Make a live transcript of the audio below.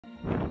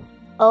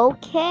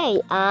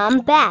Okay, I'm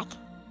back.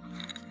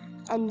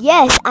 And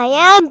yes, I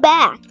am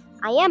back.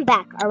 I am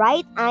back,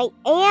 alright? I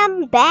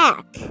am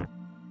back.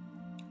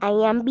 I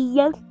am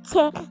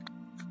Beyonce.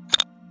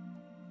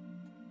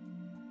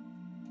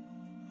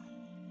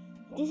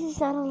 This is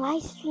not a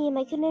live stream.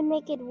 I couldn't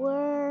make it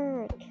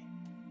work.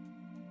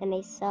 And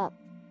they suck.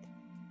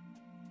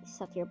 They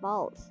suck your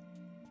balls.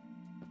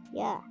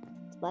 Yeah,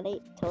 that's what I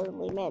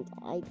totally meant.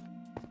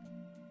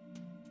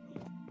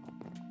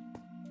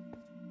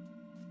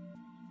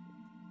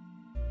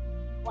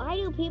 Why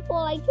do people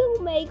like to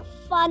make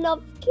fun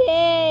of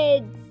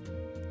kids?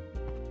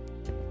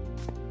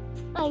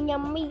 I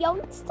am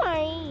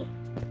Beyonce.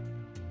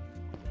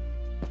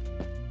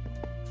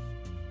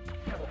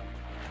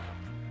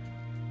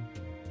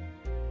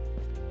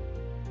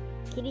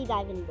 Kitty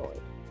diving board.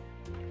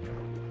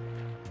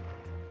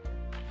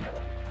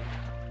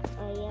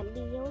 I am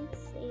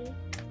Beyonce.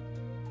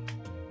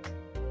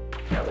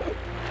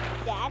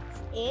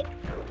 That's it.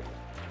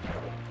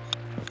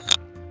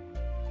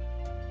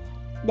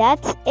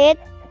 That's it.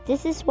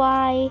 This is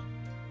why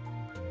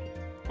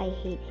I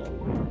hate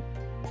him.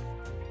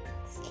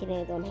 Just kidding,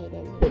 I don't hate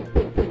him.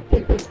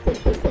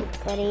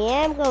 But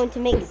I am going to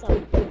make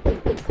some.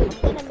 I'm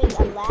gonna make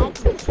a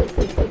lag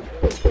machine.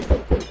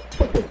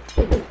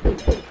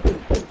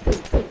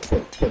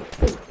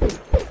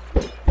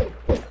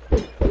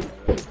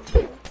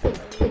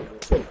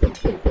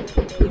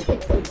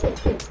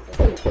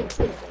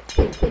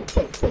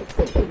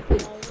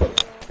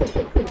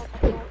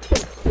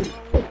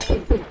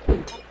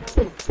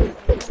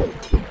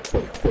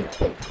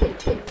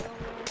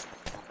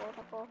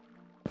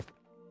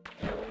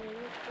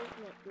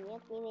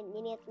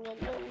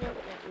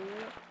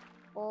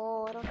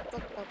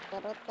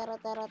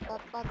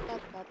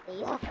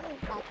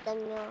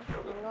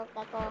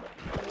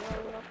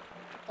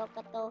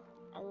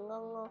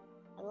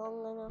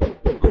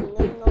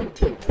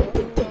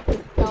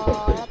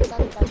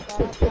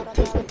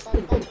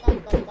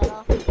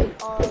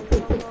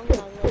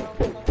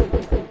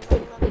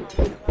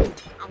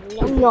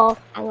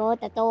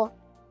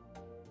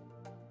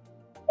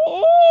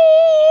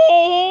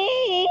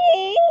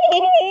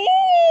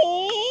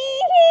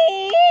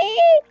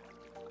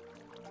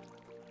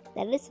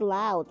 That is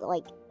loud,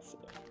 like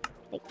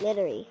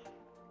literally.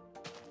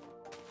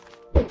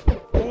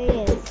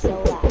 It is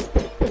so loud.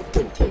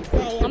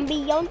 I am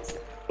Beyonce.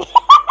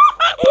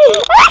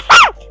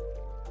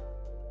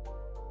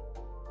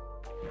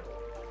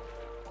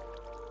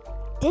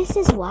 This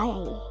is why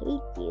I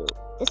hate you.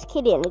 Just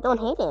kidding, I don't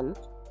hate him.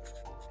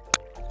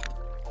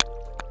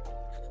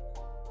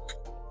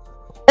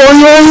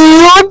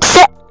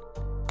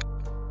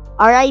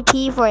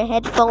 RIP for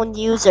headphone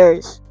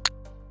users.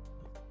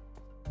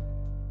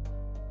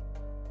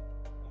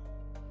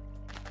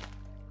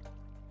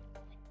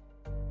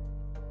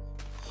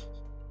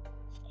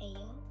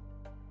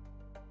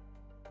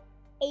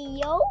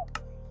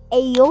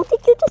 Ayo,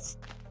 did you just...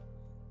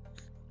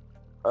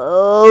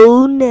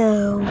 Oh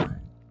no.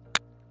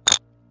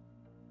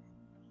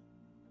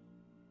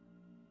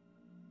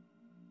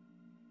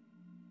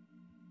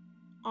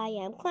 I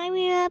am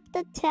climbing up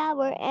the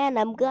tower and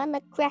I'm gonna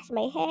crash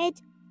my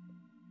head.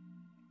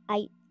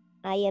 I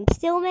am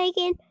still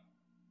making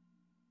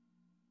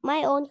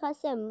my own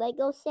custom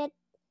Lego set,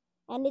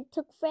 and it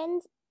took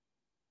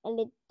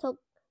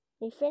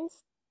my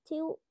friends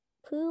to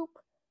poop.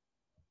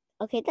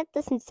 Okay, that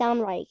doesn't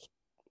sound right.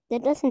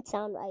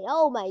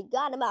 Oh my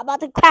god, I'm about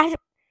to crash.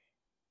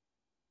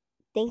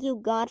 Thank you,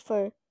 God,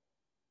 for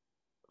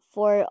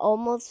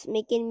almost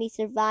making me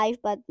survive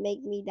but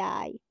make me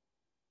die.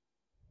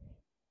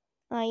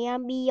 I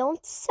am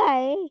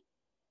Beyonce.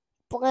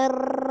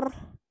 Brrr.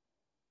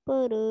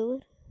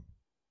 Brrr.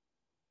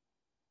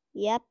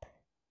 Yep.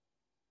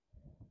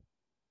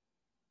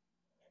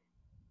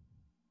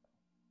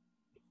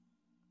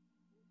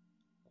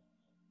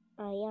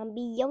 I am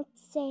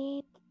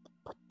Beyonce.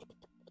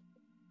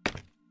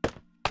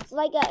 It's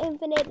like an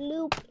infinite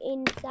loop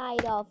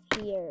inside of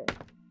here.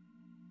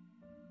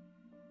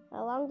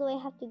 How long do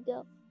I have to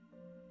go?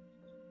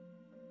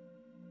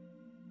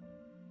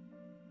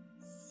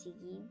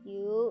 See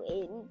you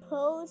in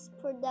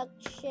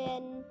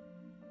post-production.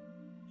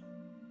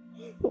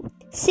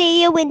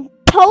 See you in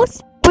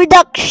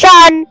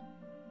post-production.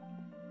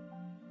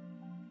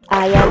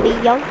 I am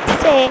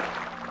Beyonce.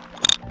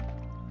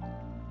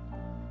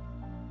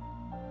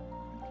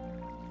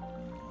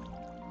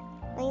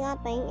 I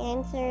got my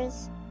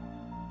answers.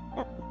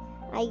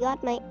 I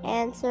got my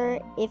answer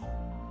if...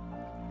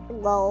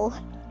 Lol.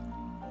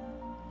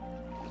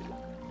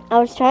 I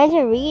was trying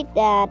to read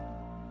that.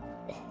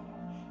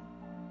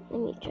 Let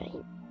me try.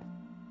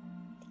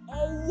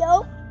 Hey,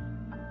 yo.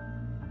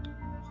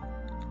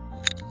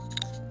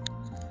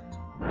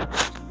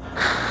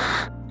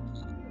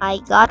 I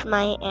got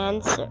my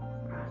answer.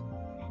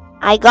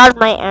 I got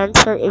my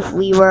answer if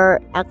we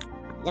were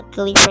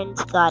actually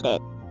friends. Got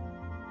it.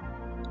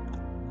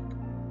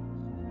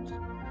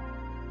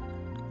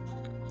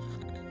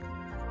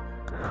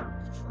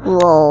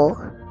 Lol.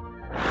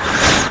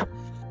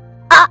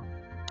 Ah!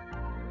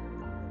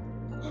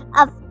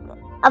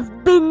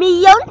 I've been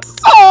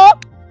Beyonce.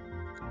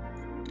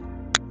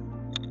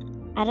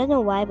 I don't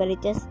know why, but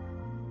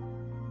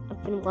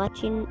I've been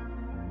watching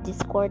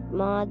Discord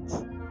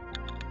mods,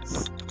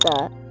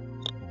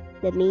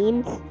 the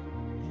memes,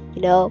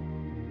 you know,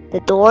 the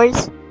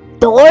doors.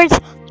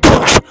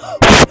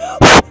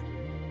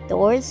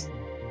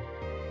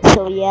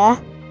 So yeah,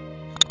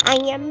 I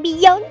am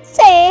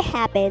Beyonce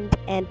happened,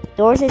 and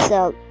doors is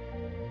I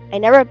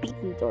never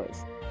beaten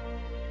doors.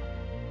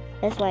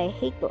 That's why I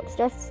hate doors.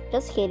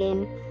 Just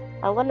kidding.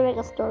 I'm gonna make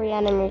a story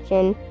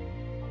animation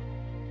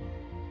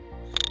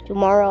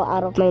tomorrow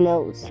out of my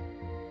nose.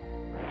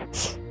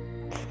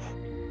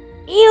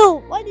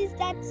 Ew! What is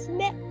that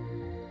smell?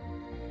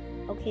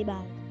 Okay,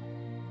 bye.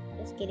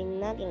 Just kidding.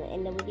 Not gonna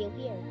end the video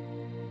here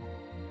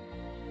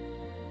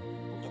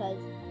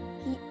because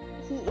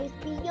he is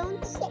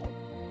Beyonce.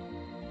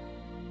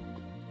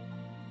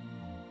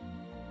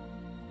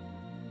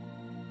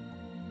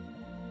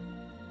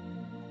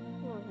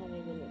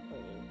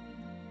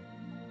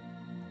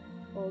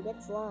 Oh,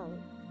 that's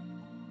long.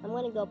 I'm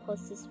gonna go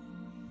post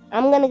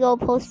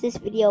this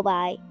video.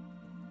 Bye.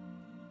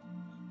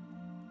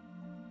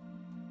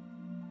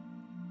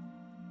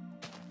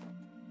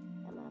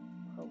 I'm gonna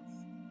post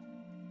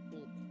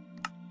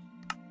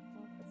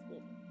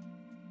it.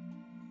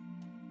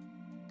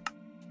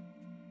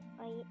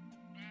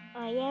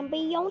 I am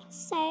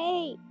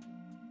Beyonce.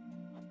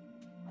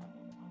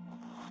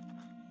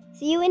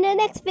 See you in the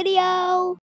next video.